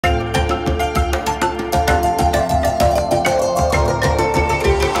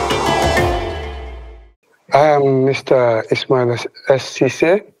I am Mr. Ismaïla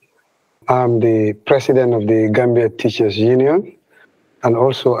CEESAY. I'm the president of the Gambia Teachers Union, and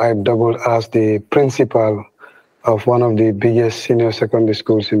also I double as the principal of one of the biggest senior secondary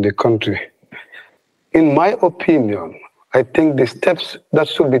schools in the country. In my opinion, I think the steps that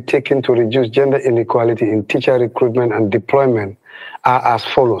should be taken to reduce gender inequality in teacher recruitment and deployment are as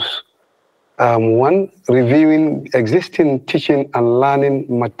follows. One, reviewing existing teaching and learning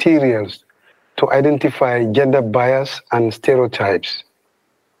materials to identify gender bias and stereotypes.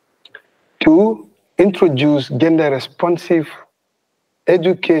 Two, introduce gender-responsive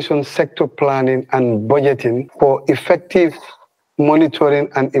education sector planning and budgeting for effective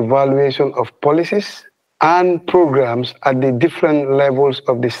monitoring and evaluation of policies and programs at the different levels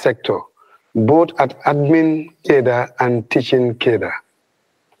of the sector, both at admin cadre and teaching cadre.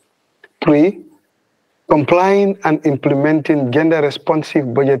 Three, complying and implementing gender-responsive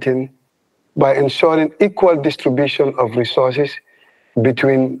budgeting by ensuring equal distribution of resources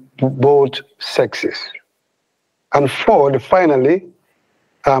between both sexes. And fourth, finally,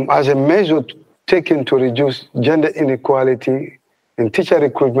 as a measure taken to reduce gender inequality in teacher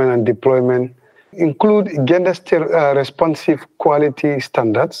recruitment and deployment, include gender-responsive quality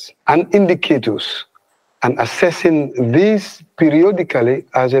standards and indicators, and assessing these periodically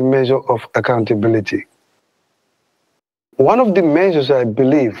as a measure of accountability. One of the measures I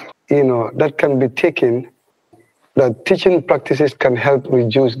believe, that can be taken, that teaching practices can help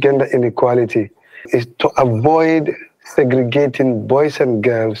reduce gender inequality, is to avoid segregating boys and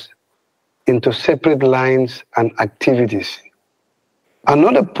girls into separate lines and activities.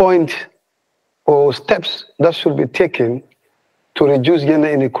 Another point or steps that should be taken to reduce gender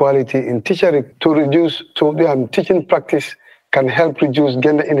inequality in teaching practice can help reduce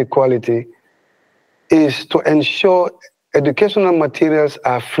gender inequality is to ensure educational materials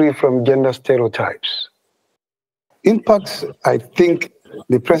are free from gender stereotypes. Impacts, I think,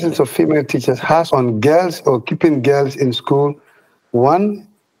 the presence of female teachers has on girls or keeping girls in school. One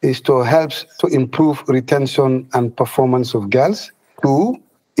is to help to improve retention and performance of girls. Two,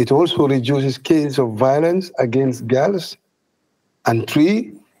 it also reduces cases of violence against girls. And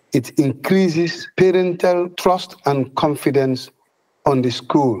three, it increases parental trust and confidence on the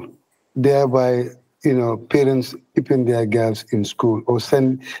school, thereby, parents keeping their girls in school or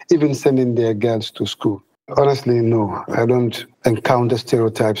even sending their girls to school. Honestly, no, I don't encounter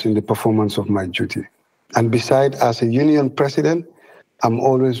stereotypes in the performance of my duty. And besides, as a union president, I'm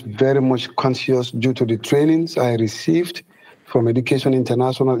always very much conscious due to the trainings I received from Education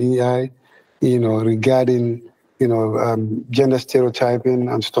International EI, regarding, gender stereotyping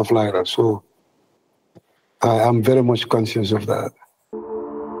and stuff like that. So I am very much conscious of that.